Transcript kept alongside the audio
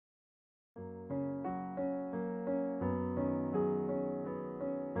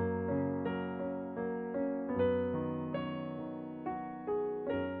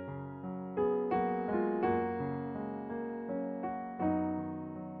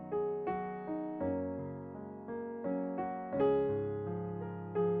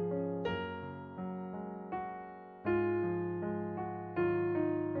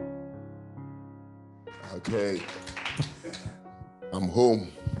Okay, I'm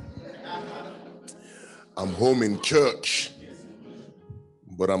home. I'm home in church,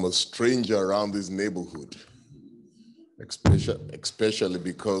 but I'm a stranger around this neighborhood, especially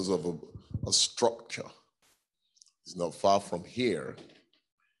because of a structure. It's not far from here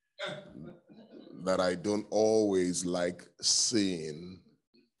that I don't always like seeing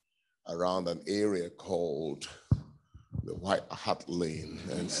around an area called the White Hart Lane.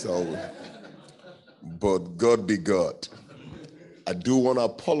 And so, but God be God. I do want to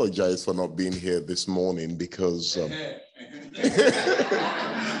apologize for not being here this morning because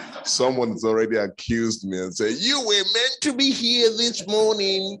someone's already accused me and said, you were meant to be here this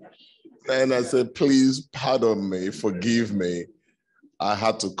morning. And I said, please pardon me, forgive me. I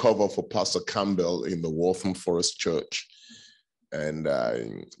had to cover for Pastor Campbell in the Waltham Forest Church. And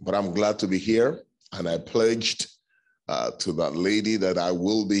but I'm glad to be here. And I pledged to that lady that I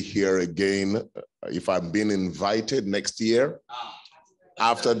will be here again if I'm being invited next year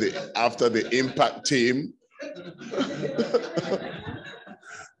after the impact team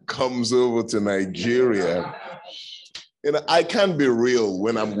comes over to Nigeria. You know, I can be real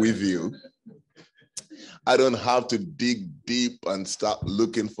when I'm with you. I don't have to dig deep and start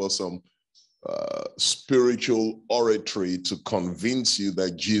looking for some spiritual oratory to convince you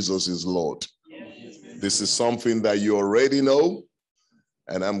that Jesus is Lord. This is something that you already know,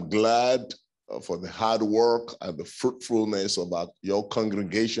 and I'm glad for the hard work and the fruitfulness of your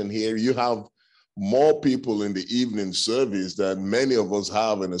congregation here. You have more people in the evening service than many of us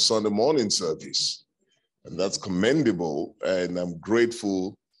have in a Sunday morning service, and that's commendable, and I'm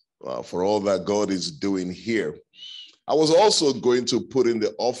grateful for all that God is doing here. I was also going to put in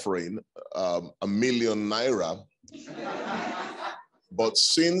the offering ₦1 million, but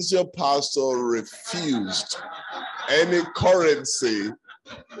since your pastor refused any currency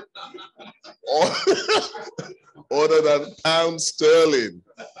other than pound sterling,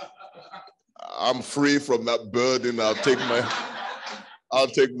 I'm free from that burden. I'll take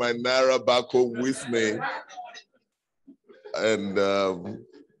my naira back home with me, and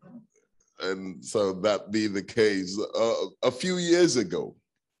so that be the case. A few years ago,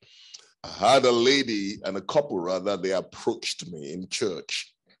 I had a lady and a couple rather, they approached me in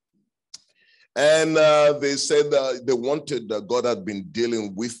church. And they said they wanted, God had been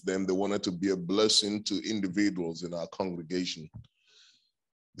dealing with them. They wanted to be a blessing to individuals in our congregation.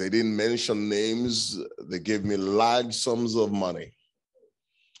 They didn't mention names. They gave me large sums of money.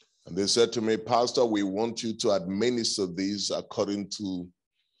 And they said to me, Pastor, we want you to administer these according to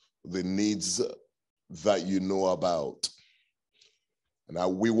the needs that you know about. And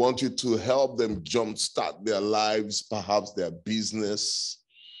we want you to help them jumpstart their lives, perhaps their business,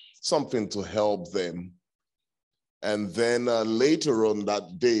 something to help them. And then later on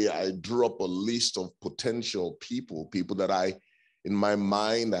that day, I drew up a list of potential people that in my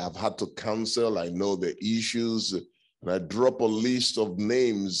mind, I have had to counsel. I know the issues. And I drew up a list of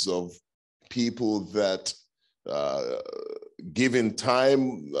names of people that given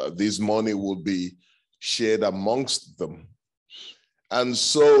time, this money will be shared amongst them. And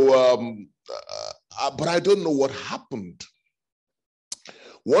so, but I don't know what happened.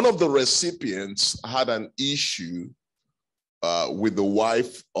 One of the recipients had an issue with the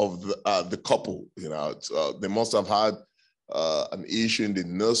wife of the couple. You know, they must have had an issue in the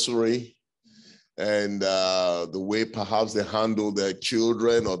nursery, and the way perhaps they handle their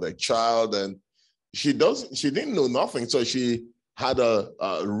children or their child, and she didn't know nothing, so she had a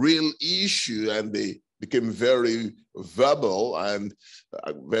real issue, and they became very verbal and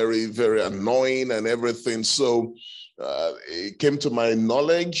very, very annoying and everything. So it came to my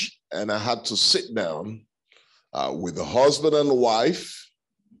knowledge, and I had to sit down with the husband and wife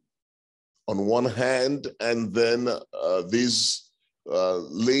on one hand, and then this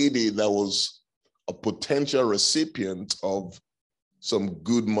lady that was a potential recipient of some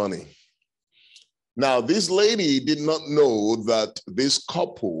good money. Now, this lady did not know that this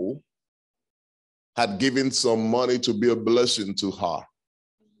couple had given some money to be a blessing to her.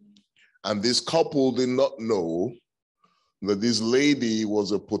 And this couple did not know that this lady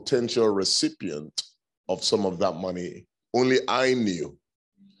was a potential recipient of some of that money. Only I knew.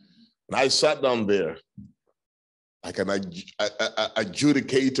 And I sat down there like an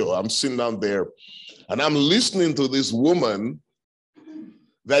adjudicator. I'm sitting down there and I'm listening to this woman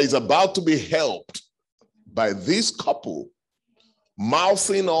that is about to be helped by this couple,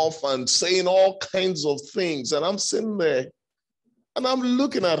 mouthing off and saying all kinds of things. And I'm sitting there and I'm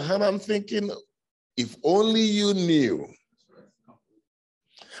looking at her and I'm thinking, if only you knew.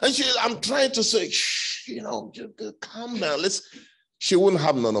 And I'm trying to say, shh, you know, calm down. She wouldn't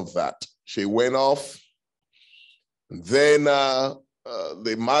have none of that. She went off Then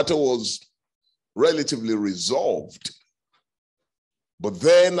the matter was relatively resolved. But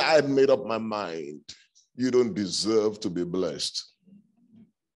then I had made up my mind, you don't deserve to be blessed.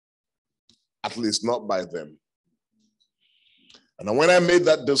 At least not by them. And when I made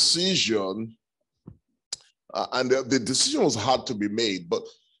that decision, and the decision was hard to be made, but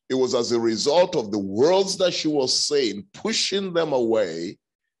it was as a result of the words that she was saying, pushing them away,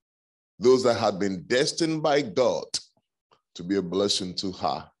 those that had been destined by God to be a blessing to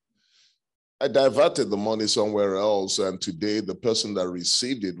her. I diverted the money somewhere else, and today the person that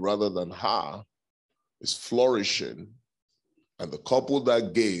received it rather than her is flourishing, and the couple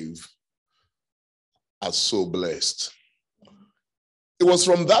that gave are so blessed. It was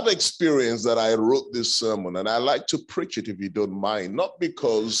from that experience that I wrote this sermon, and I like to preach it if you don't mind, not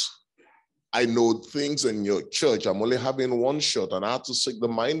because I know things in your church. I'm only having one shot, and I have to seek the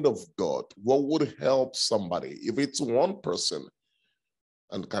mind of God. What would help somebody if it's one person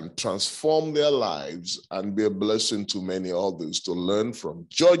and can transform their lives and be a blessing to many others to learn from?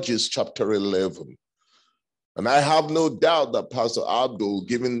 Judges chapter 11. And I have no doubt that Pastor Abdul,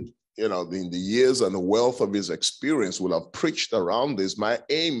 given in the years and the wealth of his experience, will have preached around this. My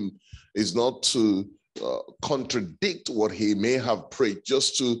aim is not to contradict what he may have preached,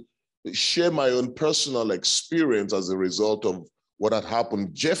 just to share my own personal experience as a result of what had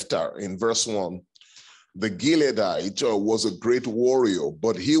happened. Jephthah, in verse 1, the Gileadite was a great warrior,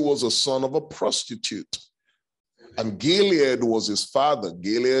 but he was a son of a prostitute. And Gilead was his father.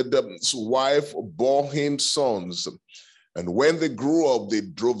 Gilead's wife bore him sons. And when they grew up, they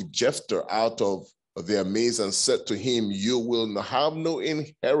drove Jephthah out of their midst and said to him, you will have no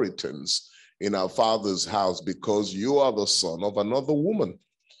inheritance in our father's house because you are the son of another woman.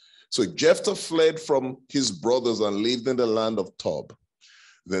 So Jephthah fled from his brothers and lived in the land of Tob.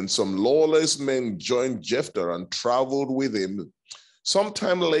 Then some lawless men joined Jephthah and traveled with him.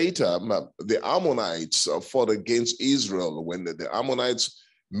 Sometime later, the Ammonites fought against Israel. When the Ammonites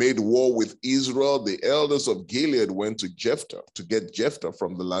made war with Israel, the elders of Gilead went to Jephthah to get Jephthah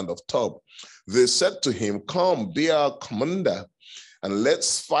from the land of Tob. They said to him, come, be our commander, and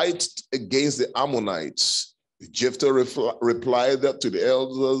let's fight against the Ammonites. Jephthah replied to the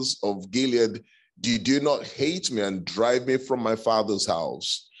elders of Gilead, did you not hate me and drive me from my father's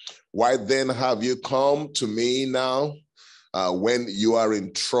house? Why then have you come to me now when you are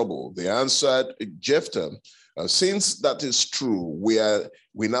in trouble? They answered Jephthah, since that is true,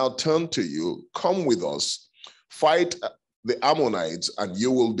 we now turn to you. Come with us, fight the Ammonites, and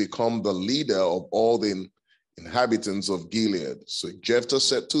you will become the leader of all the inhabitants of Gilead. So Jephthah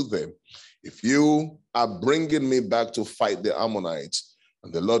said to them, if you are bringing me back to fight the Ammonites,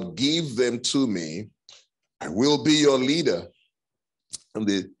 and the Lord give them to me, I will be your leader. And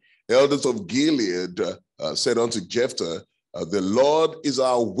the elders of Gilead said unto Jephthah, the Lord is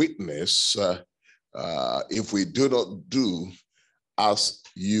our witness if we do not do as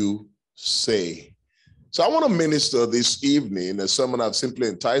you say. So I want to minister this evening a sermon I've simply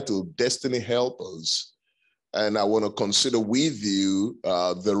entitled Destiny Helpers. And I want to consider with you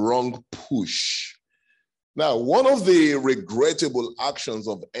the wrong push. Now, one of the regrettable actions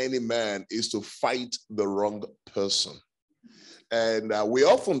of any man is to fight the wrong person. And we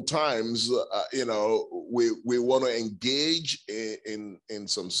oftentimes, we want to engage in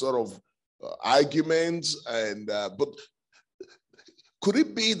some sort of arguments. But could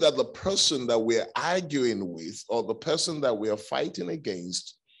it be that the person that we're arguing with or the person that we are fighting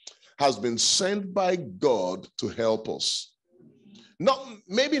against has been sent by God to help us?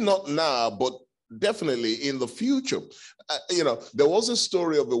 Maybe not now, but definitely in the future. There was a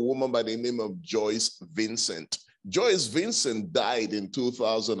story of a woman by the name of Joyce Vincent. Joyce Vincent died in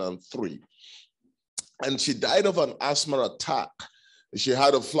 2003, and she died of an asthma attack. She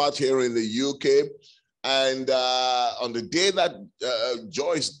had a flat here in the UK, and on the day that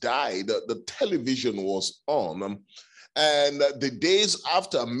Joyce died, the television was on, and the days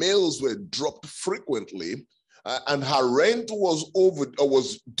after, mails were dropped frequently. And her rent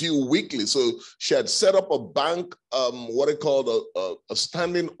was due weekly. So she had set up a bank, what they call a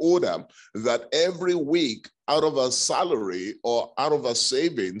standing order, that every week out of her salary or out of her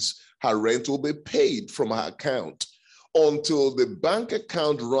savings, her rent will be paid from her account until the bank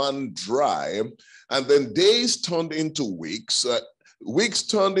account ran dry. And then days turned into weeks. Weeks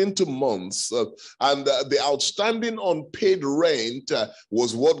turned into months, and the outstanding unpaid rent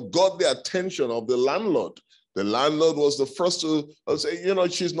was what got the attention of the landlord. The landlord was the first to say,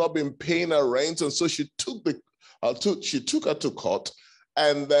 she's not been paying her rent, and so she took her to court.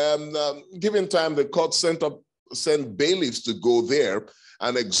 And then, given time, the court sent up send bailiffs to go there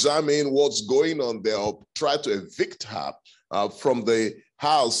and examine what's going on there, or try to evict her from the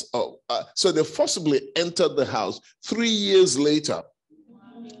house. So they forcibly entered the house. 3 years later,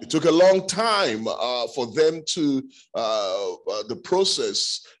 it took a long time for them to, the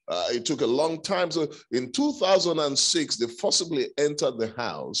process, it took a long time. So in 2006, they forcibly entered the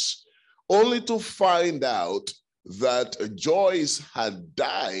house, only to find out that Joyce had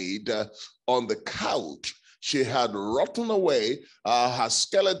died on the couch. She had rotten away. Her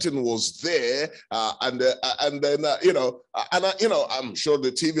skeleton was there, and then I'm sure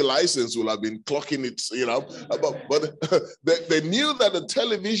the TV license will have been clocking it, but they knew that the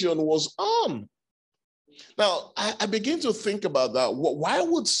television was on. Now I begin to think about that. Why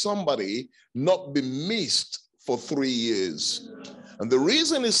would somebody not be missed for 3 years? And the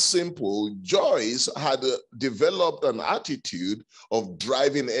reason is simple. Joyce had developed an attitude of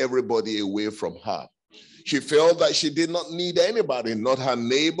driving everybody away from her. She felt that she did not need anybody, not her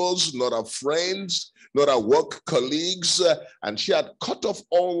neighbors, not her friends, not her work colleagues. And she had cut off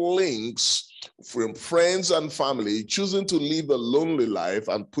all links from friends and family, choosing to live a lonely life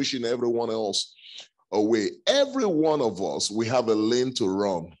and pushing everyone else away. Every one of us, we have a lane to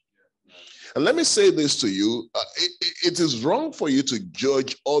run. And let me say this to you, it is wrong for you to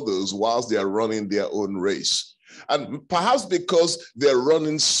judge others whilst they are running their own race. And perhaps because they're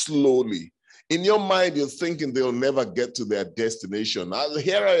running slowly. In your mind, you're thinking they'll never get to their destination.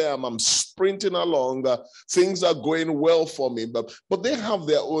 Here I am, I'm sprinting along. Things are going well for me, but they have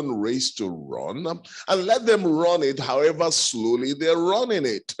their own race to run. And let them run it however slowly they're running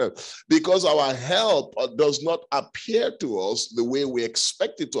it. Because our help does not appear to us the way we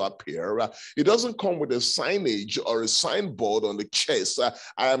expect it to appear. It doesn't come with a signage or a signboard on the chest.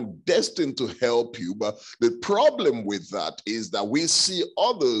 I am destined to help you. But the problem with that is that we see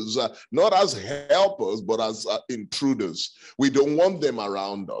others not as helpers, but as intruders. We don't want them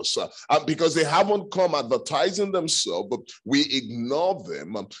around us because they haven't come advertising themselves, but we ignore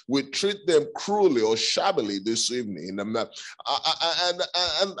them. We treat them cruelly or shabbily this evening. And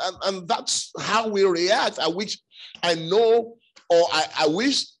that's how we react. I wish that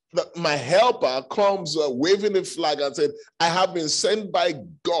my helper comes waving a flag and said, I have been sent by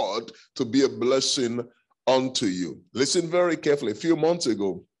God to be a blessing unto you. Listen very carefully. A few months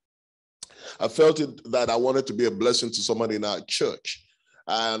ago, I felt it that I wanted to be a blessing to somebody in our church.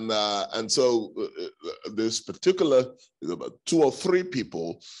 And so this particular 2 or 3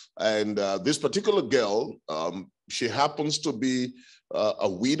 people, and this particular girl, she happens to be a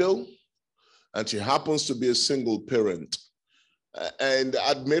widow, and she happens to be a single parent. And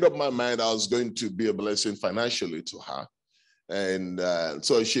I'd made up my mind I was going to be a blessing financially to her. And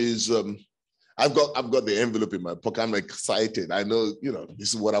so she's, I've got the envelope in my pocket. I'm excited. I know,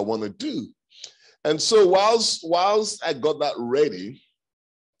 this is what I want to do. And so whilst I got that ready,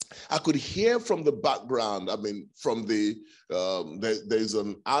 I could hear from the background. I mean, from there's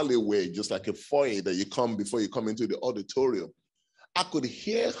an alleyway, just like a foyer that you come before you come into the auditorium. I could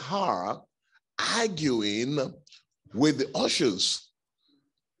hear her arguing with the ushers.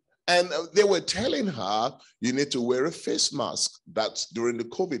 And they were telling her, you need to wear a face mask. That's during the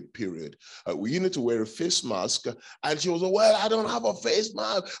COVID period. You need to wear a face mask. And she was, well, I don't have a face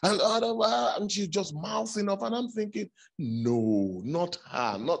mask. And she's just mouthing off. And I'm thinking, no, not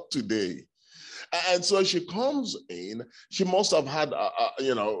her, not today. And so she comes in. She must have had a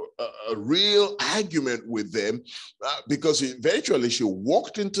real argument with them because eventually she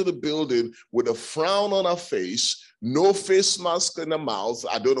walked into the building with a frown on her face, no face mask in her mouth.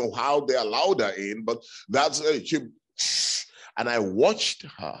 I don't know how they allowed her in, but that's and I watched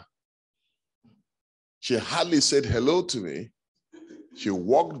her. She hardly said hello to me. She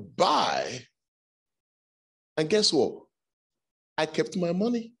walked by, and guess what? I kept my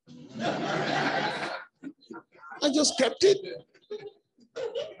money. I just kept it.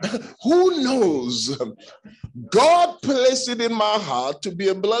 Who knows? God placed it in my heart to be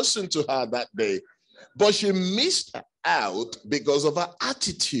a blessing to her that day. But she missed out because of her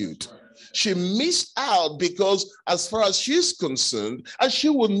attitude. She missed out because as far as she's concerned, and she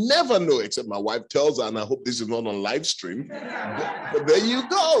will never know, except my wife tells her, and I hope this is not on live stream, but there you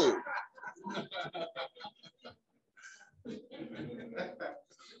go.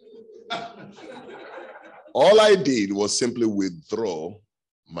 All I did was simply withdraw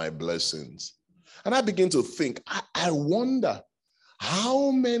my blessings. And I begin to think, I wonder,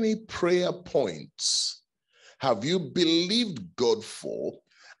 how many prayer points have you believed God for,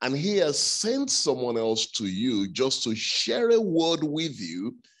 and he has sent someone else to you just to share a word with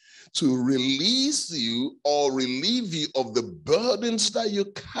you, to release you or relieve you of the burdens that you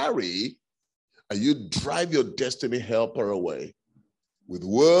carry, and you drive your destiny helper away with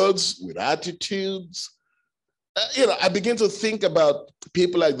words, with attitudes. I begin to think about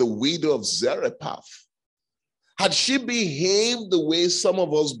people like the widow of Zarephath. Had she behaved the way some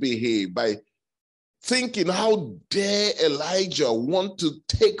of us behave, by thinking, how dare Elijah want to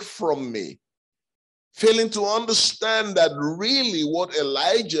take from me? Failing to understand that really what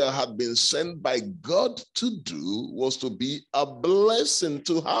Elijah had been sent by God to do was to be a blessing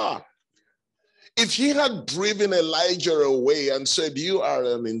to her. If she had driven Elijah away and said, you are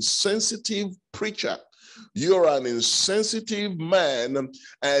an insensitive preacher, you're an insensitive man,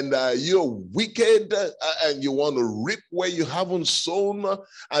 and you're wicked, and you want to reap where you haven't sown,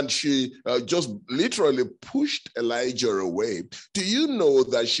 and she just literally pushed Elijah away, do you know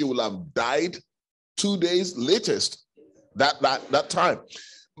that she will have died 2 days latest that time?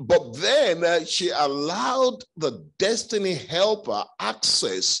 But then she allowed the destiny helper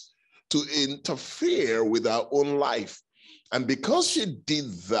access to interfere with her own life. And because she did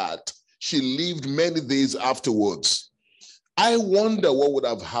that, she lived many days afterwards. I wonder what would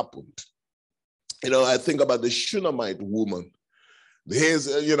have happened. I think about the Shunammite woman.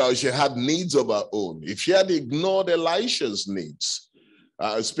 She had needs of her own. If she had ignored Elisha's needs,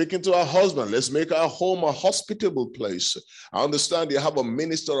 speaking to her husband, let's make our home a hospitable place. I understand you have a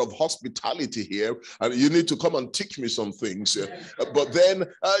minister of hospitality here, and you need to come and teach me some things. But then,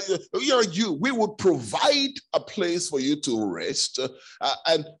 we would provide a place for you to rest.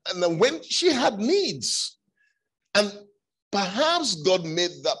 And then when she had needs, and perhaps God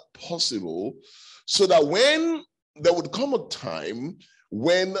made that possible so that when there would come a time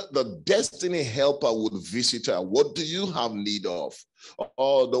when the destiny helper would visit her, what do you have need of?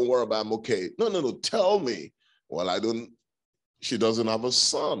 Oh, don't worry about it, I'm okay. No, tell me. Well, she doesn't have a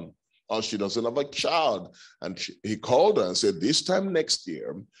son, or she doesn't have a child. And he called her and said, this time next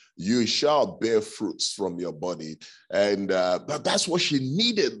year, you shall bear fruits from your body. And but that's what she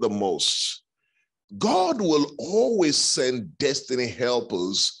needed the most. God will always send destiny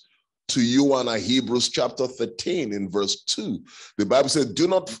helpers to you on Hebrews chapter 13 in verse 2. The Bible says, do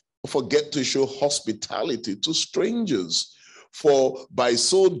not forget to show hospitality to strangers, for by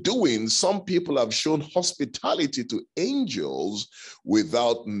so doing, some people have shown hospitality to angels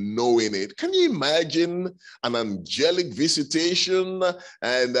without knowing it. Can you imagine an angelic visitation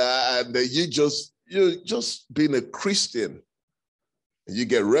and you just being a Christian? You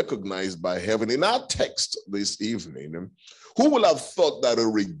get recognized by heaven. In our text this evening, who will have thought that a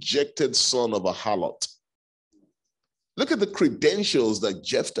rejected son of a harlot? Look at the credentials that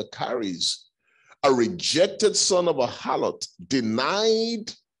Jephthah carries. A rejected son of a harlot,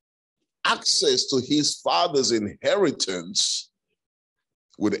 denied access to his father's inheritance,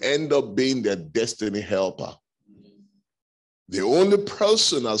 would end up being their destiny helper. The only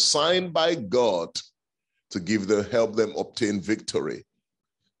person assigned by God to help them obtain victory.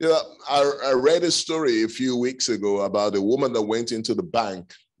 I read a story a few weeks ago about a woman that went into the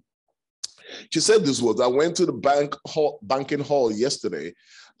bank. She said this words, I went to the banking hall yesterday.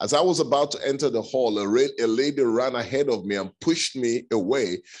 As I was about to enter the hall, a lady ran ahead of me and pushed me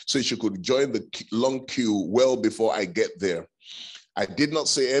away so she could join the long queue well before I get there. I did not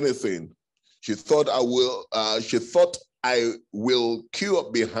say anything. She thought I will queue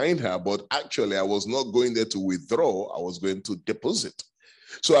up behind her, but actually I was not going there to withdraw. I was going to deposit.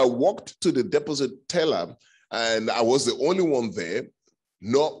 So I walked to the deposit teller, and I was the only one there,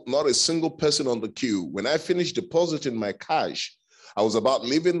 not a single person on the queue. When I finished depositing my cash, I was about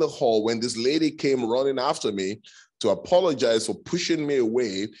leaving the hall when this lady came running after me to apologize for pushing me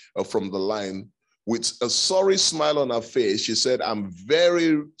away from the line. With a sorry smile on her face, she said, I'm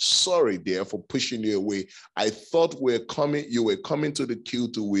very sorry, dear, for pushing you away. I thought you were coming to the queue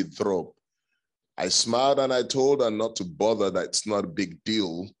to withdraw. I smiled and I told her not to bother, that it's not a big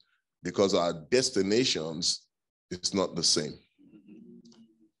deal because our destinations is not the same.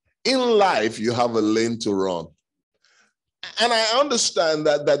 In life, you have a lane to run. And I understand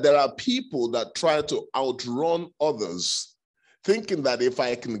that there are people that try to outrun others, thinking that if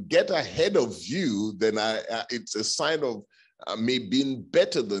I can get ahead of you, then it's a sign of me being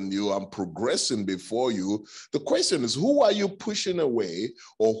better than you. I'm progressing before you. The question is, who are you pushing away,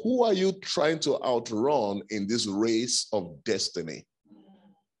 or who are you trying to outrun in this race of destiny?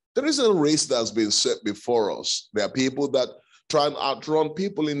 There is a race that's been set before us. There are people that try and outrun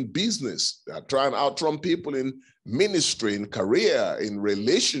people in business. They try and outrun people in ministry, in career, in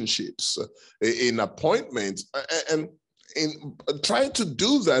relationships, in appointments. And in trying to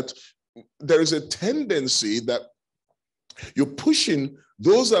do that, there is a tendency that you're pushing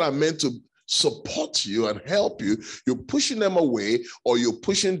those that are meant to support you and help you, you're pushing them away or you're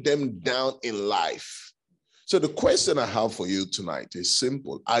pushing them down in life. So the question I have for you tonight is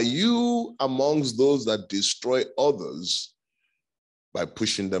simple. Are you amongst those that destroy others by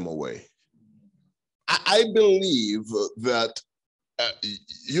pushing them away? I believe that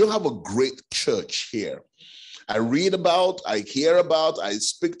you have a great church here. I read about, I hear about, I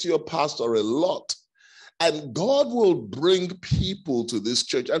speak to your pastor a lot. And God will bring people to this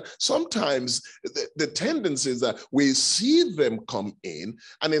church. And sometimes the tendency is that we see them come in,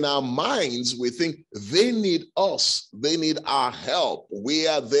 and in our minds, we think they need us. They need our help. We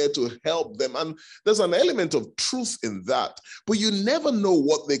are there to help them. And there's an element of truth in that. But you never know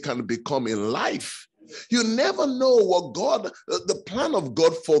what they can become in life. You never know what God, the plan of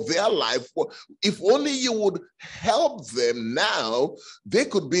God for their life. If only you would help them now, they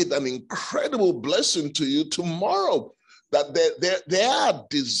could be an incredible blessing to you tomorrow. That they are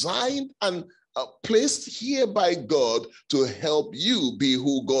designed and placed here by God to help you be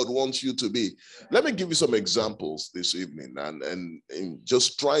who God wants you to be. Let me give you some examples this evening, and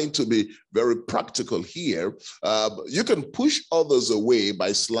just trying to be very practical here. You can push others away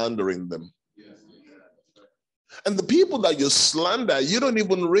by slandering them. And the people that you slander, you don't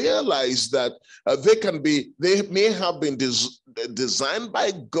even realize that they may have been designed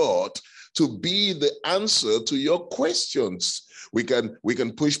by God to be the answer to your questions. We can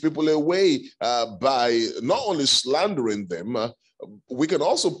push people away by not only slandering them, we can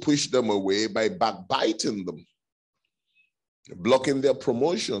also push them away by backbiting them, blocking their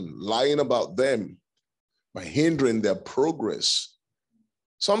promotion, lying about them, by hindering their progress.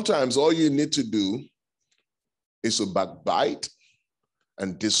 Sometimes all you need to do is to backbite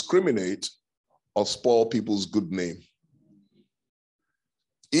and discriminate or spoil people's good name.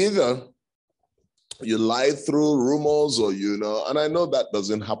 Either you lie through rumors, or and I know that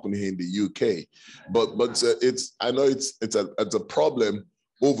doesn't happen here in the UK, but I know it's a problem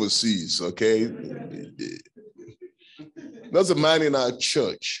overseas. Okay, there's a man in our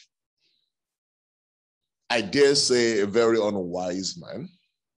church, I dare say a very unwise man.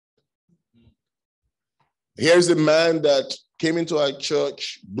 Here's a man that came into our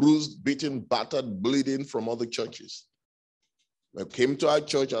church, bruised, beaten, battered, bleeding from other churches. Came to our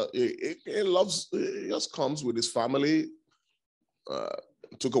church, he just comes with his family.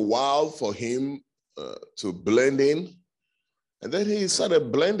 Took a while for him to blend in. And then he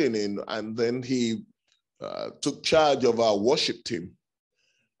started blending in, and then he took charge of our worship team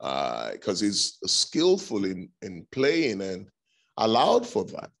because he's skillful in playing and allowed for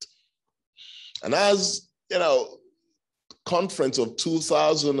that. And as conference of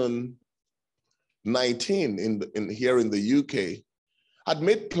 2019 here in the UK, I'd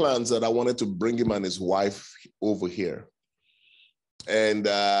made plans that I wanted to bring him and his wife over here. And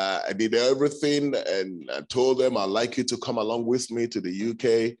I did everything, and I told them, I'd like you to come along with me to the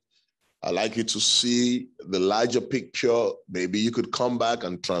UK. I'd like you to see the larger picture. Maybe you could come back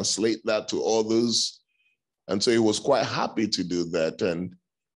and translate that to others. And so he was quite happy to do that.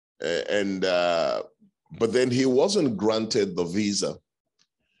 But then he wasn't granted the visa.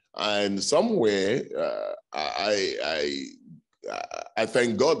 And somewhere, I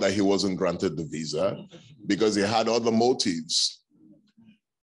thank God that he wasn't granted the visa, because he had other motives.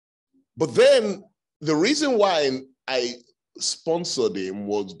 But then the reason why I sponsored him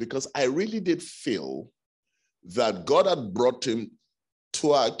was because I really did feel that God had brought him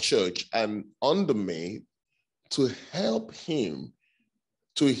to our church and under me to help him,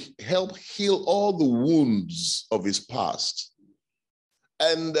 to help heal all the wounds of his past.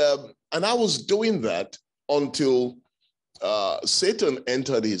 And I was doing that until Satan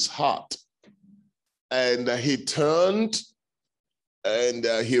entered his heart, and he turned and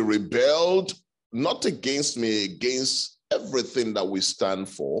he rebelled, not against me, against everything that we stand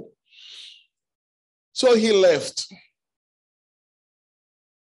for. So he left.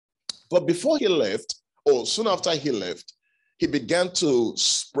 But before he left, or soon after he left, he began to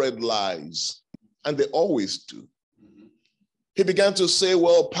spread lies, and they always do. He began to say,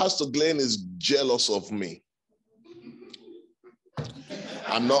 well, Pastor Glen is jealous of me.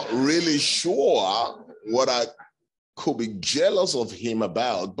 I'm not really sure what I could be jealous of him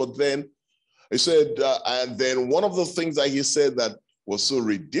about. But then he said, and then one of the things that he said that was so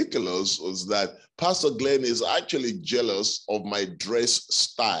ridiculous was that Pastor Glen is actually jealous of my dress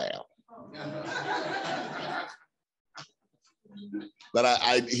style. That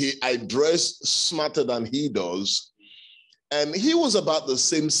I dress smarter than he does. And he was about the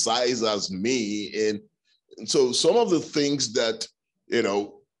same size as me. And so some of the things that,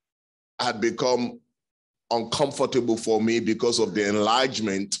 had become uncomfortable for me because of the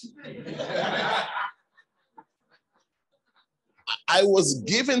enlargement I was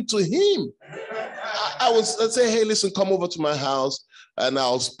given to him. I'd say, hey, listen, come over to my house, and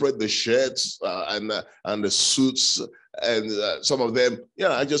I'll spread the shirts and the suits, and some of them,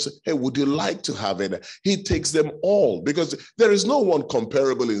 I just say, hey, would you like to have it? He takes them all, because there is no one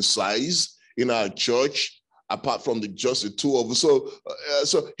comparable in size in our church, apart from just the two of us.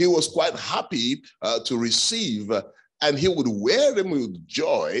 So he was quite happy to receive, and he would wear them with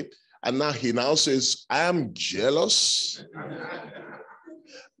joy. And now he says, I am jealous.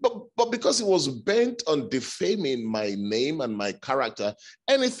 But because he was bent on defaming my name and my character,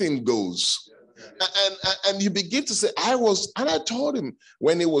 anything goes. And you begin to say, and I told him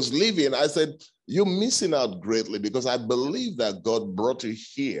when he was leaving, I said, you're missing out greatly, because I believe that God brought you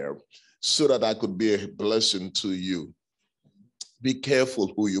here so that I could be a blessing to you. Be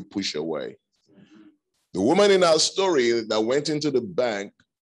careful who you push away. The woman in our story that went into the bank,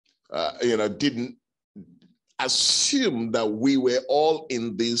 didn't assume that we were all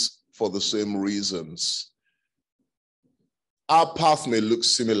in this for the same reasons. Our path may look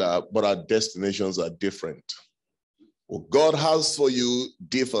similar, but our destinations are different. What God has for you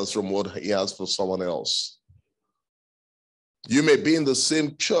differs from what he has for someone else. You may be in the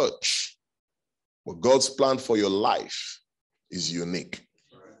same church, but God's plan for your life is unique.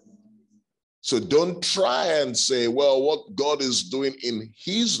 So don't try and say, well, what God is doing in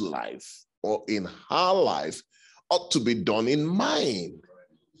his life or in her life ought to be done in mine.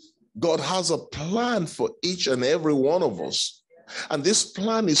 God has a plan for each and every one of us. And this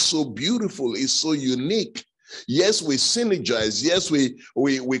plan is so beautiful, it's so unique. Yes, we synergize. Yes,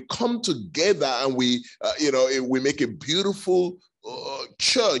 we come together and we make a beautiful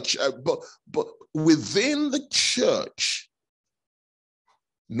church. But within the church,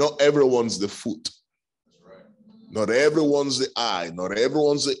 not everyone's the foot. Not everyone's the eye. Not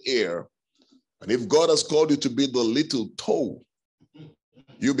everyone's the ear. And if God has called you to be the little toe,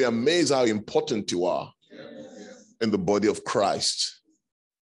 you'll be amazed how important you are in the body of Christ.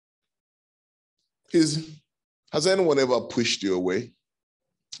 Has anyone ever pushed you away?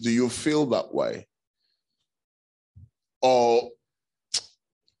 Do you feel that way? Or,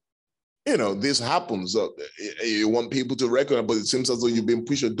 this happens. You want people to recognize, but it seems as though you've been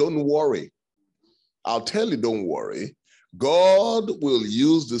pushed. Don't worry. I'll tell you, don't worry. God will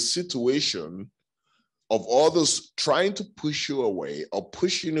use the situation of others trying to push you away or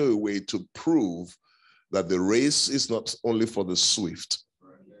pushing you away to prove that the race is not only for the swift.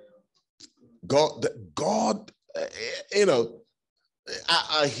 God,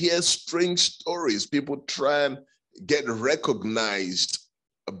 I hear strange stories. People try and get recognized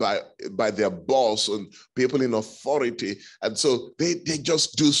by their boss and people in authority. And so they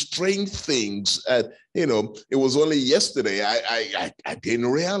just do strange things. And, it was only yesterday I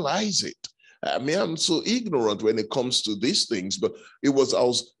didn't realize it. I mean, I'm so ignorant when it comes to these things, but I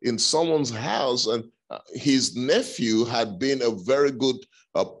was in someone's house, and his nephew had been a very good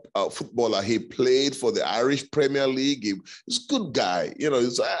footballer. He played for the Irish Premier League. He's a good guy.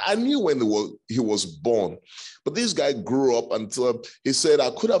 I knew when he was born, but this guy grew up until he said,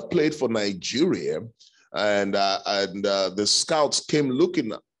 I could have played for Nigeria, and the scouts came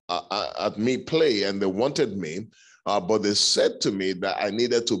looking at me play, and they wanted me. But they said to me that I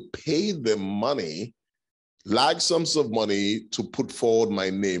needed to pay them money, large sums of money, to put forward my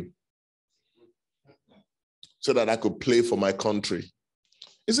name so that I could play for my country.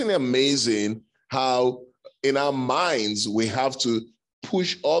 Isn't it amazing how in our minds we have to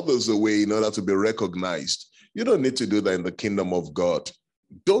push others away in order to be recognized? You don't need to do that in the kingdom of God.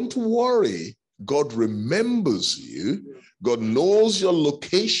 Don't worry. God remembers you. God knows your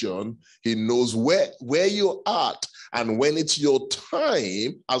location. He knows where you're at. And when it's your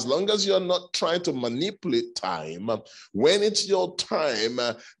time, as long as you're not trying to manipulate time, when it's your time,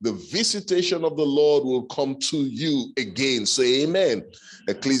 the visitation of the Lord will come to you again. Say amen.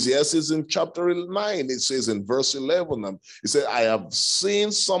 Ecclesiastes in chapter 9, it says in verse 11, it says, I have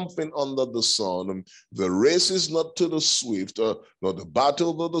seen something under the sun. The race is not to the swift, nor the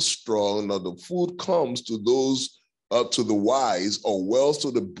battle to the strong, nor the food comes to those to the wise, or wealth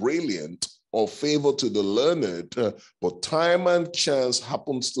to the brilliant, or favor to the learned, but time and chance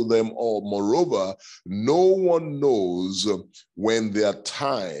happens to them all. Moreover, no one knows when their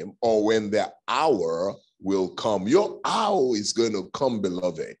time or when their hour will come. Your hour is going to come,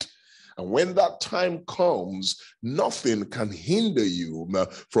 beloved. And when that time comes, nothing can hinder you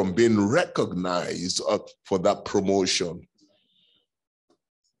from being recognized for that promotion.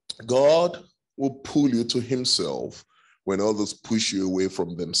 God will pull you to himself when others push you away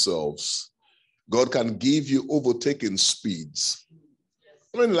from themselves. God can give you overtaking speeds.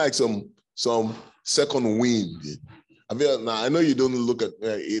 I mean, like some second wind. Now, I know you don't look at,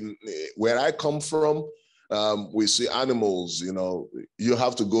 in where I come from, we see animals, you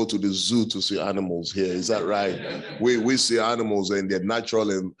have to go to the zoo to see animals here. Is that right? We see animals in their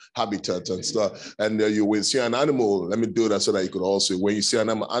natural habitat and stuff. And you will see an animal. Let me do that so that you could also, when you see an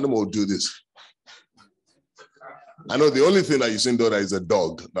animal do this. I know the only thing that you see though is a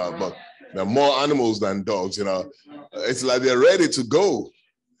dog, but there are more animals than dogs, It's like they're ready to go.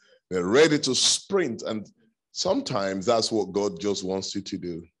 They're ready to sprint. And sometimes that's what God just wants you to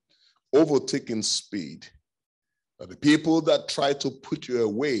do. Overtaking speed. The people that try to put you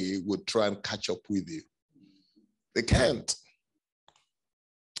away would try and catch up with you. They can't.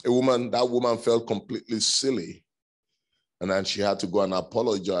 That woman felt completely silly. And then she had to go and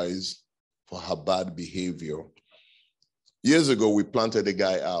apologize for her bad behavior. Years ago, we planted a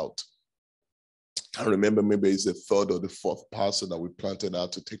guy out. I remember maybe it's the third or the fourth pastor that we planted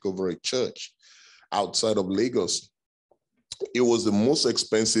out to take over a church outside of Lagos. It was the most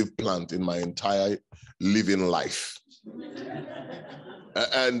expensive plant in my entire living life.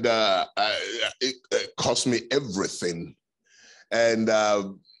 And it cost me everything. And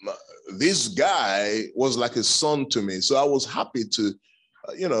this guy was like a son to me. So I was happy to,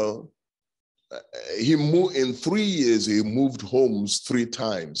 he moved in 3 years, he moved homes 3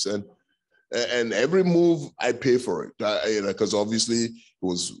 times. And every move I pay for it, because obviously it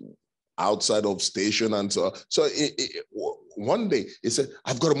was outside of station. And so one day he said,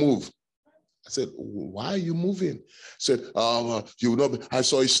 I've got to move. I said, why are you moving? He said, you know, I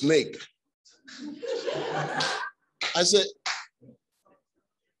saw a snake. I said,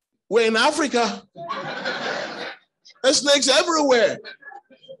 we're in Africa. There's snakes everywhere.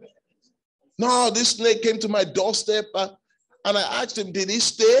 No, this snake came to my doorstep and I asked him, did he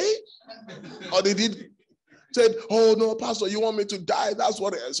stay? Or did he said, oh no, Pastor, you want me to die? That's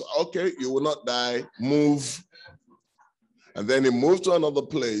what it is. Okay, you will not die. Move. And then he moved to another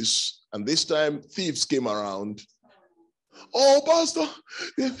place. And this time thieves came around. Oh, Pastor.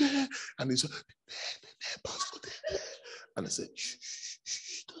 And he said, Pastor. And I said,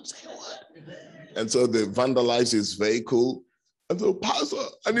 shh, don't say a word. And so they vandalized his vehicle. And so, Pastor,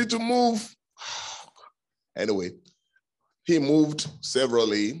 I need to move. Anyway, he moved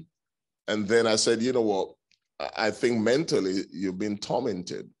severally. And then I said, you know what? I think mentally you've been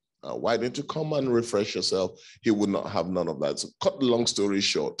tormented. Why don't you come and refresh yourself? He would not have none of that. So cut the long story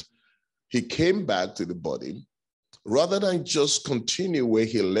short, he came back to the body rather than just continue where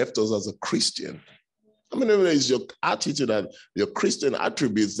he left us as a Christian. I mean, it's your attitude and your Christian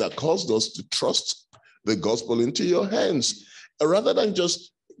attributes that caused us to trust the gospel into your hands. Rather than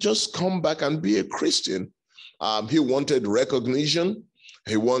just come back and be a Christian. He wanted recognition.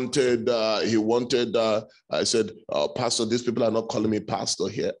 He wanted, I said, Pastor, these people are not calling me pastor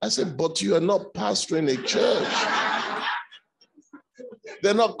here. I said, but you are not pastoring a church.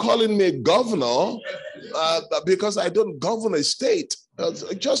 They're not calling me governor because I don't govern a state.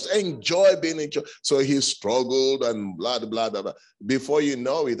 Just enjoy being in church. So he struggled and blah, blah, blah, blah. Before you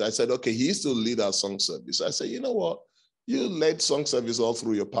know it, I said, okay, he used to lead our song service. I said, you know what? You led song service all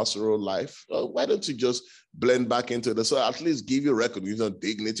through your pastoral life. Why don't you just blend back into the, so at least give you recognition,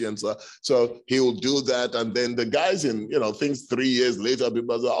 dignity, and so. So he will do that. And then the guys in, things 3 years later,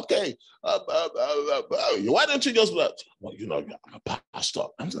 people say, okay, why don't you just, well, I'm a pastor.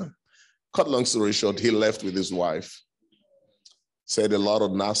 Cut long story short, he left with his wife. Said a lot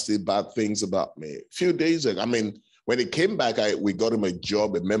of nasty, bad things about me. A few days ago, when he came back, we got him a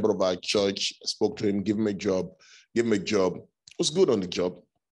job, a member of our church, spoke to him, give him a job. Was good on the job.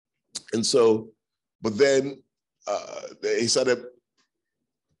 And so, but then he started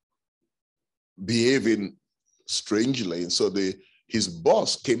behaving strangely. And so his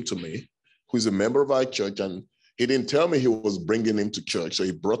boss came to me, who's a member of our church, and he didn't tell me he was bringing him to church. So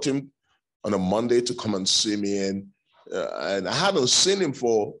he brought him on a Monday to come and see me. And I hadn't seen him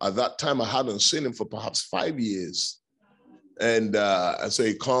at that time, I hadn't seen him for perhaps 5 years. And so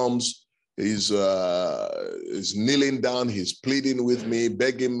he comes, he's kneeling down, he's pleading with me,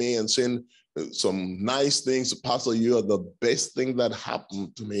 begging me and saying some nice things. Pastor, you are the best thing that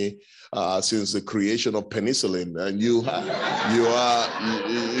happened to me since the creation of penicillin. And you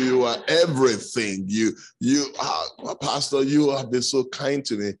are everything. Pastor, you have been so kind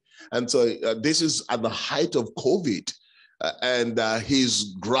to me. And so this is at the height of COVID. And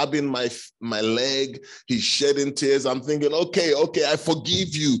he's grabbing my leg. He's shedding tears. I'm thinking, okay, I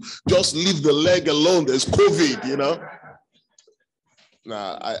forgive you. Just leave the leg alone. There's COVID,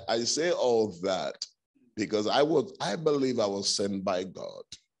 Now, I say all that because I believe I was sent by God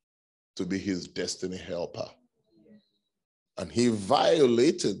to be his destiny helper. And he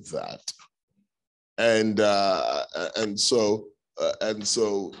violated that. And so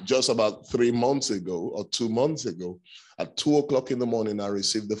just about 3 months ago or 2 months ago, at 2 o'clock in the morning, I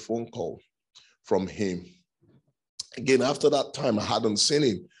received a phone call from him. Again, after that time, I hadn't seen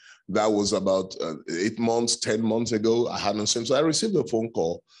him. That was about 8 months, 10 months ago. I hadn't seen him. So I received a phone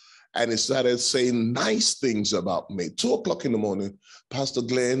call, and he started saying nice things about me. 2 o'clock in the morning, Pastor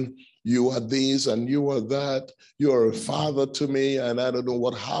Glen, you are this and you are that. You are a father to me, and I don't know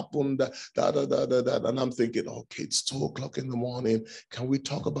what happened. And I'm thinking, okay, it's 2 o'clock in the morning. Can we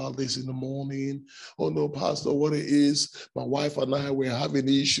talk about this in the morning? Oh no, Pastor, what it is? My wife and I were having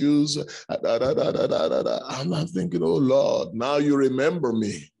issues. I'm thinking, oh Lord, now you remember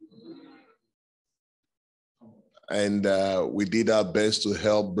me. And we did our best to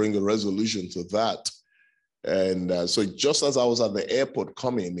help bring a resolution to that. And so just as I was at the airport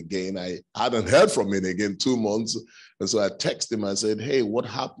coming again, I hadn't heard from him again 2 months. And so I texted him. I said, hey, what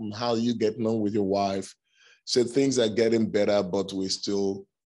happened? How are you getting on with your wife? Said things are getting better, but we still,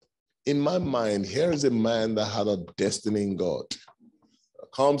 in my mind, here is a man that had a destiny in God.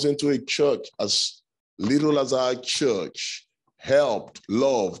 Comes into a church as little as our church, helped,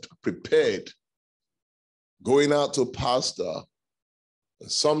 loved, prepared, going out to pastor,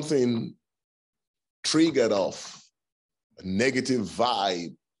 something triggered off a negative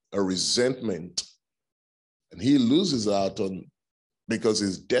vibe, a resentment, and he loses out on because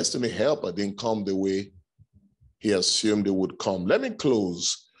his destiny helper didn't come the way he assumed it would come. Let me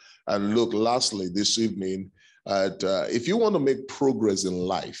close and look lastly this evening at if you want to make progress in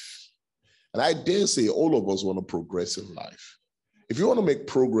life, and I dare say all of us want to progress in life. If you want to make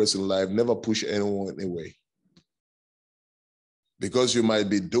progress in life, never push anyone away, because you might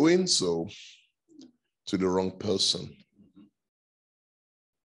be doing so to the wrong person.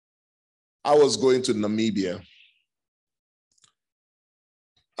 I was going to Namibia.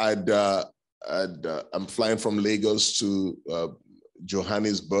 I'm flying from Lagos to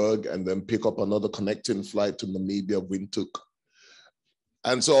Johannesburg and then pick up another connecting flight to Namibia, Windhoek.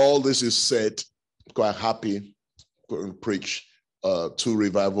 And so all this is set, quite happy, going to preach 2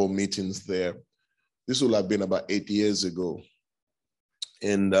 revival meetings there. This will have been about 8 years ago.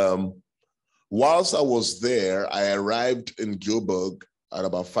 And whilst I was there, I arrived in Joburg at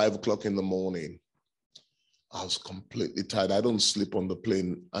about 5 o'clock in the morning. I was completely tired. I don't sleep on the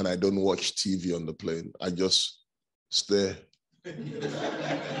plane and I don't watch TV on the plane. I just stare.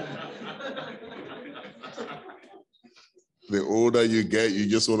 The older you get, you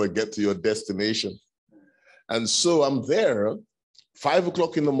just want to get to your destination. And so I'm there, 5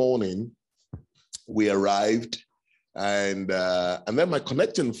 o'clock in the morning, we arrived. And then my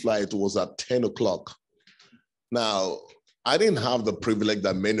connecting flight was at 10 o'clock. Now, I didn't have the privilege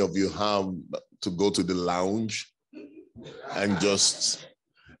that many of you have to go to the lounge and just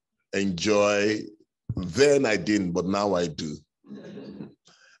enjoy. Then I didn't, but now I do.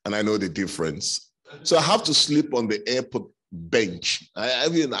 And I know the difference. So I have to sleep on the airport bench.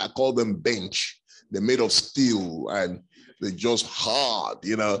 I call them bench. They're made of steel and they're just hard,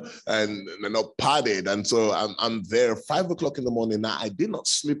 and they're not padded. And so I'm there 5 o'clock in the morning. Now, I did not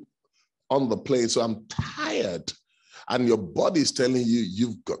sleep on the plane, so I'm tired. And your body is telling you,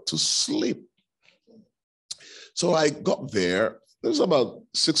 you've got to sleep. So I got there. It was about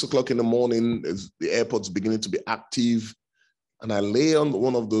 6 o'clock in the morning. The airport's beginning to be active. And I lay on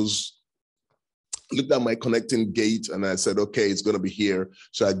one of those, looked at my connecting gate, and I said, okay, it's going to be here.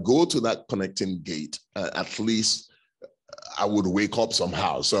 So I go to that connecting gate, at least I would wake up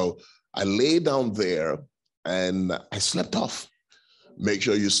somehow. So I lay down there and I slept off. Make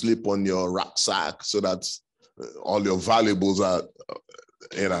sure you sleep on your rucksack so that all your valuables are,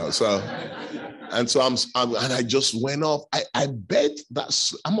 so, and so and I just went off. I bet that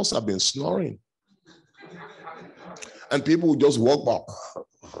I must have been snoring. And people would just walk back.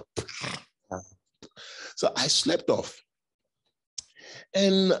 So I slept off.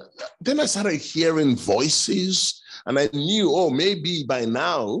 And then I started hearing voices. And I knew, oh, maybe by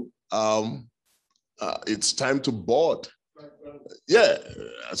now it's time to board. Yeah.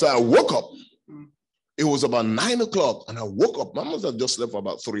 So I woke up. It was about 9 o'clock and I woke up. I must have just slept for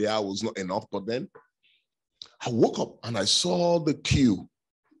about 3 hours, not enough. But then I woke up and I saw the queue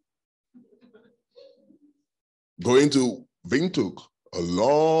going to Windhoek, a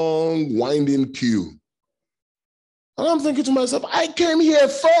long winding queue. And I'm thinking to myself, I came here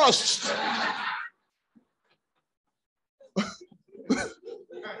first.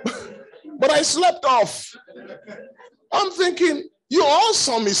 But I slept off. I'm thinking, you all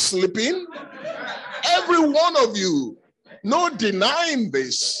saw me sleeping. Every one of you, no denying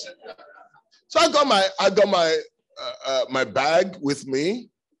this. So I got my my bag with me.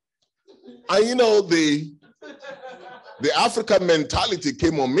 And you know, the African mentality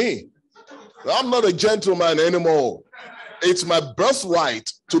came on me. I'm not a gentleman anymore. It's my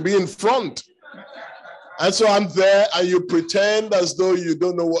birthright to be in front. And so I'm there, and you pretend as though you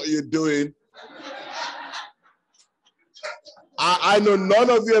don't know what you're doing. I know none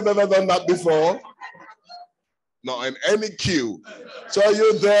of you have ever done that before. Not in any queue. So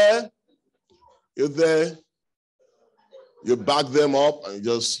you're there, you back them up and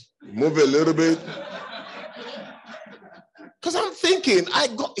just move a little bit. Because I'm thinking, I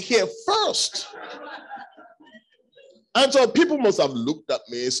got here first. And so people must have looked at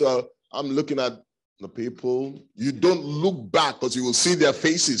me. So I'm looking at the people. You don't look back because you will see their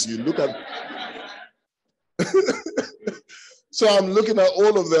faces. You look at. So I'm looking at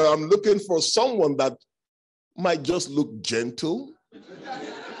all of them. I'm looking for someone that might just look gentle.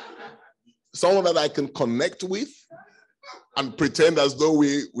 Someone that I can connect with and pretend as though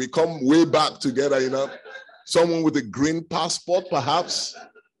we come way back together, you know. Someone with a green passport, perhaps.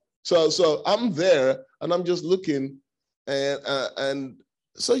 So I'm there, and I'm just looking, and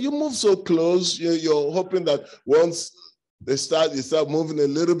so you move so close. You're hoping that once you start moving a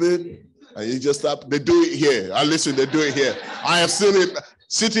little bit, and you just stop. They do it here. Listen, they do it here. I have seen it.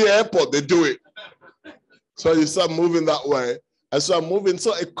 City Airport, they do it. So you start moving that way, and so I'm moving.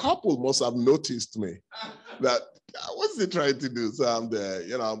 So a couple must have noticed me. That what's he trying to do? So I'm there,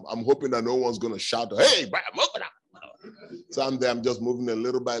 you know, I'm hoping that no one's going to shout, hey, move it up. So I'm there, I'm just moving a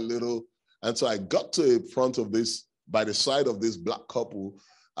little by little. And so I got to the front of this, by the side of this black couple,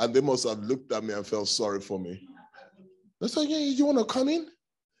 and they must have looked at me and felt sorry for me. They said, yeah, you want to come in?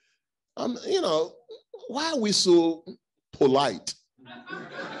 You know, why are we so polite?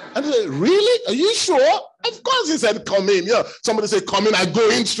 And I said, really? Are you sure? Of course he said, come in. Yeah, somebody said, come in, I go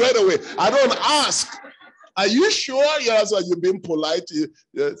in straight away. I don't ask. Are you sure? Yeah, so you're being polite.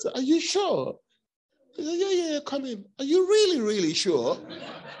 Are you sure? Yeah, come in. Are you really, really sure?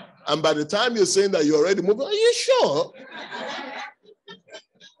 And by the time you're saying that you're already moving, are you sure?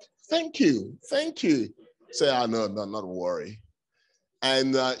 Thank you. Say, no, not worry.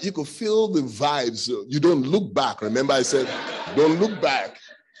 And you could feel the vibes. You don't look back. Remember I said, don't look back.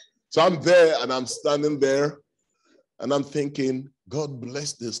 So I'm there, and I'm standing there, and I'm thinking, God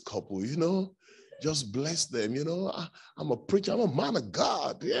bless this couple, you know? Just bless them, you know. I'm a preacher. I'm a man of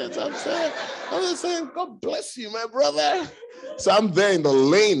God. Yes, I'm saying, God bless you, my brother. So I'm there in the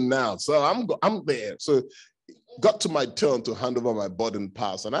lane now. So I'm there. So got to my turn to hand over my boarding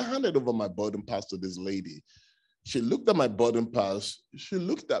pass, and I handed over my boarding pass to this lady. She looked at my boarding pass. She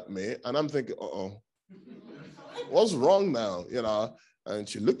looked at me, and I'm thinking, what's wrong now, you know? And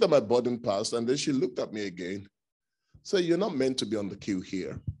she looked at my boarding pass, and then she looked at me again. So you're not meant to be on the queue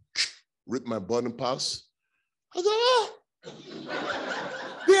here. Rip my boarding pass. I go,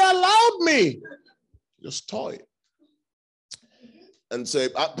 they allowed me. Just toy. And say,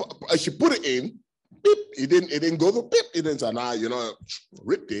 she put it in. Beep. It didn't go through. Beep. It didn't say, nah, you know,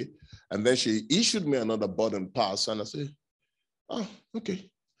 ripped it. And then she issued me another boarding pass. And I said, oh, okay.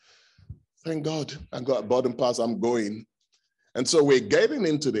 Thank God. I got a boarding pass. I'm going. And so we're getting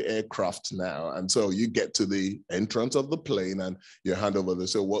into the aircraft now. And so you get to the entrance of the plane and you hand over the,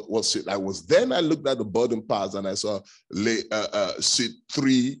 so what's it? I looked at the boarding pass and I saw seat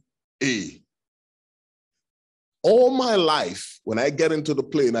 3A. All my life, when I get into the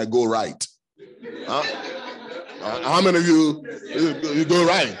plane, I go right. How many of you go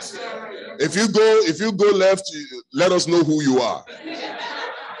right? If you go left, let us know who you are.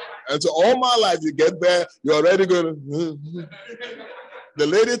 And so all my life, you get there, you're already going to... The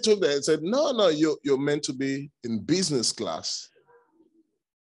lady took that and said, no, you're meant to be in business class.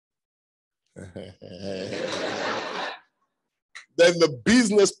 Then the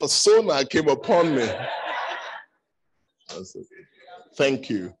business persona came upon me. That's okay. Thank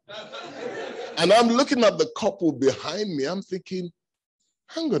you. And I'm looking at the couple behind me. I'm thinking,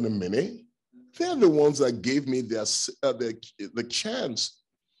 hang on a minute. They're the ones that gave me the chance.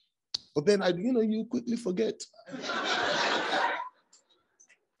 But then, you quickly forget.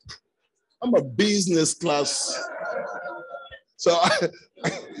 I'm a business class. So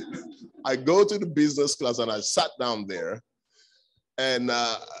I go to the business class and I sat down there. And,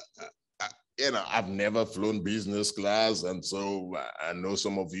 I've never flown business class. And so I know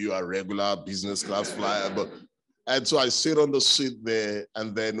some of you are regular business class flyer. And so I sit on the seat there.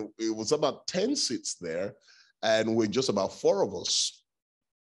 And then it was about 10 seats there. And we're just about 4 of us.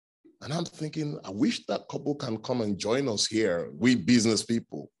 And I'm thinking, I wish that couple can come and join us here, we business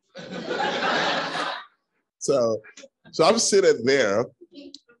people. So I'm sitting there,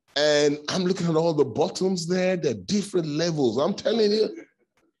 And I'm looking at all the bottoms there. They're different levels. I'm telling you.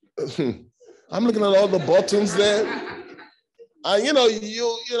 I'm looking at all the bottoms there. And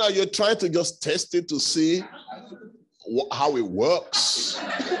you're trying to just test it to see how it works.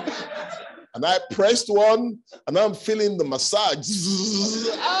 And I pressed one, and I'm feeling the massage.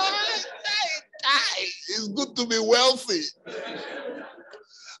 It's good to be wealthy.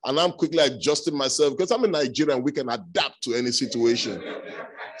 And I'm quickly adjusting myself because I'm in Nigeria and we can adapt to any situation.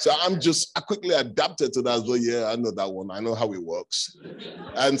 So I quickly adapted to that. So yeah, I know that one. I know how it works.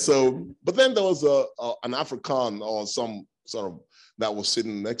 And so, but then there was an African or some sort of that was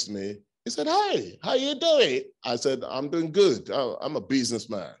sitting next to me. He said, "Hi, how you doing?" I said, "I'm doing good. I'm a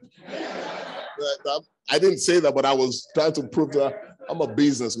businessman." I didn't say that, but I was trying to prove that I'm a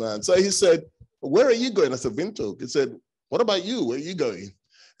businessman. So he said, "Where are you going?" I said, "Windhoek." He said, "What about you? Where are you going?"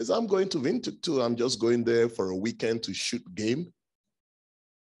 He said, "I'm going to Windhoek too. I'm just going there for a weekend to shoot game."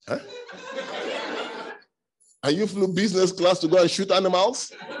 Huh? And you flew business class to go and shoot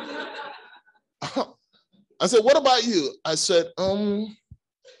animals? I said, "What about you?" I said,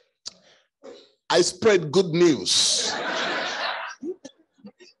 I spread good news.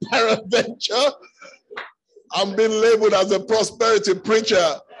 Peradventure, I'm being labeled as a prosperity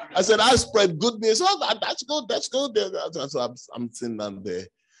preacher. I said, I spread good news. Oh, that's good. That's good. So I'm sitting down there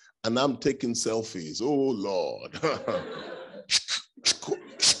and I'm taking selfies. Oh, Lord.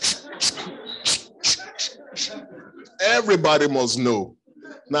 Everybody must know.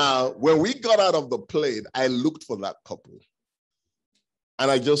 Now, when we got out of the plane, I looked for that couple. And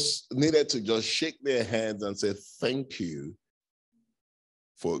I just needed to just shake their hands and say, thank you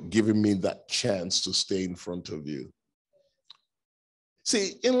for giving me that chance to stay in front of you.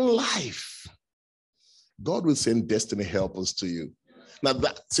 See, in life, God will send destiny helpers to you. Now,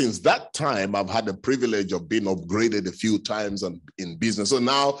 since that time, I've had the privilege of being upgraded a few times in business. So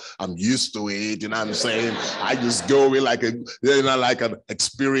now I'm used to it. You know what I'm saying? I just go in like an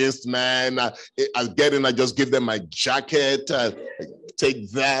experienced man. I get in, I just give them my jacket, take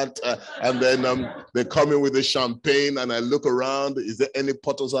that, and then they come in with the champagne, and I look around. Is there any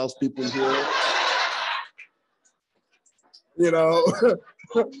Potters House people here? You know?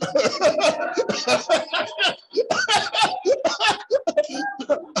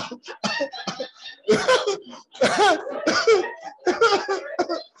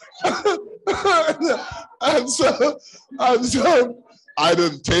 and so I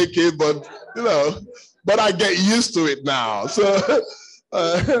didn't take it, but but I get used to it now. So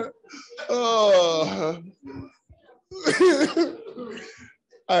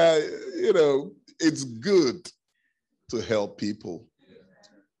it's good to help people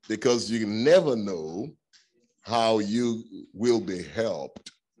because you never know how you will be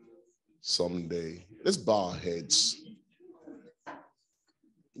helped someday. Let's bow our heads.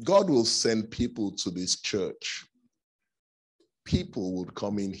 God will send people to this church. People would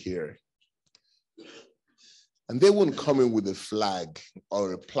come in here. And they wouldn't come in with a flag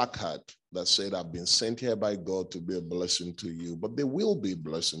or a placard that said, I've been sent here by God to be a blessing to you, but they will be a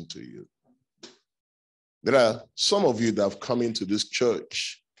blessing to you. There are some of you that have come into this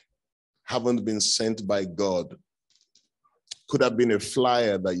church, haven't been sent by God. Could have been a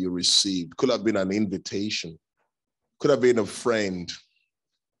flyer that you received, could have been an invitation, could have been a friend,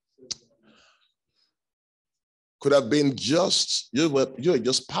 could have been just, you're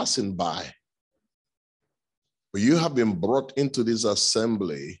just passing by. But you have been brought into this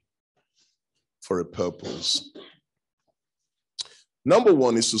assembly for a purpose. Number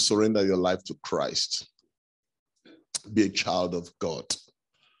one is to surrender your life to Christ. Be a child of God.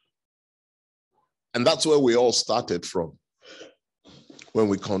 And that's where we all started from. When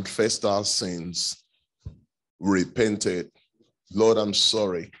we confessed our sins, repented. Lord, I'm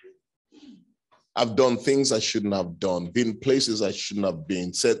sorry. I've done things I shouldn't have done, been places I shouldn't have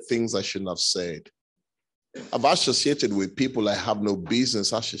been, said things I shouldn't have said. I've associated with people I have no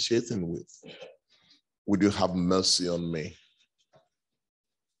business associating with. Would you have mercy on me?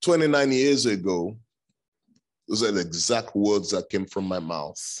 29 years ago, those are the exact words that came from my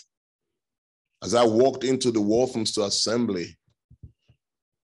mouth. As I walked into the Walthamstow Assembly,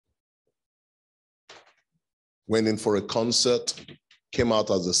 went in for a concert, came out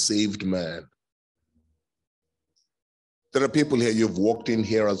as a saved man. There are people here, you've walked in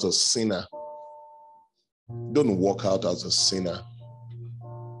here as a sinner. Don't walk out as a sinner.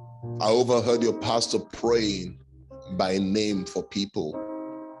 I overheard your pastor praying by name for people.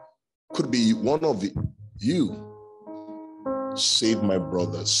 Could be one of you. Save my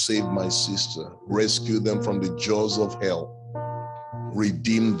brother, save my sister, rescue them from the jaws of hell,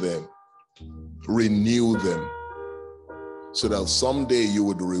 redeem them, renew them. so that someday you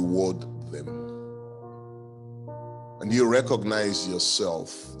would reward them. And you recognize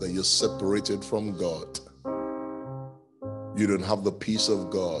yourself that you're separated from God. You don't have the peace of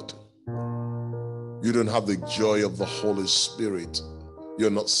God. You don't have the joy of the Holy Spirit. You're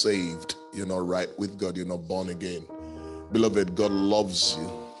not saved. You're not right with God. You're not born again. Beloved, God loves you.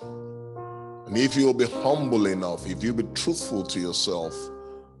 And if you'll be humble enough, if you'll be truthful to yourself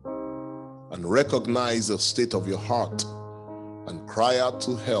and recognize the state of your heart and cry out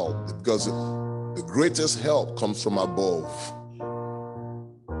to help, because the greatest help comes from above.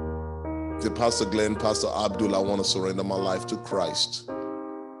 Say, Pastor Glen, Pastor Abdul, I want to surrender my life to Christ.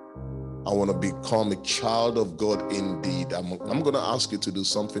 I want to become a child of God indeed. I'm going to ask you to do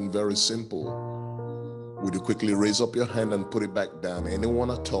something very simple. Would you quickly raise up your hand and put it back down?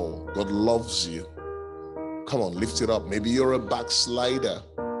 Anyone at all? God loves you. Come on, lift it up. Maybe you're a backslider.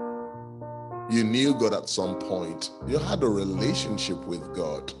 You knew God at some point. You had a relationship with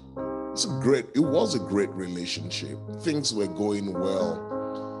God. It was a great relationship. Things were going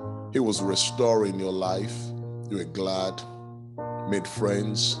well. He was restoring your life. You were glad, made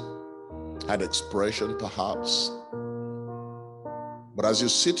friends, had expression perhaps. But as you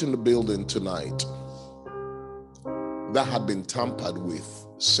sit in the building tonight, that had been tampered with.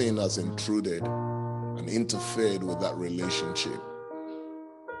 Sin has intruded and interfered with that relationship.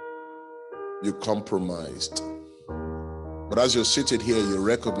 You compromised. But as you're seated here, you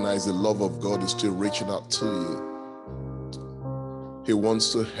recognize the love of God is still reaching out to you. He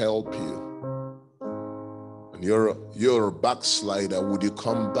wants to help you. And you're a backslider. Would you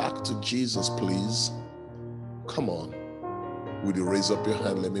come back to Jesus, please? Come on. Would you raise up your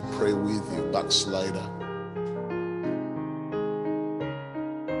hand? Let me pray with you, backslider.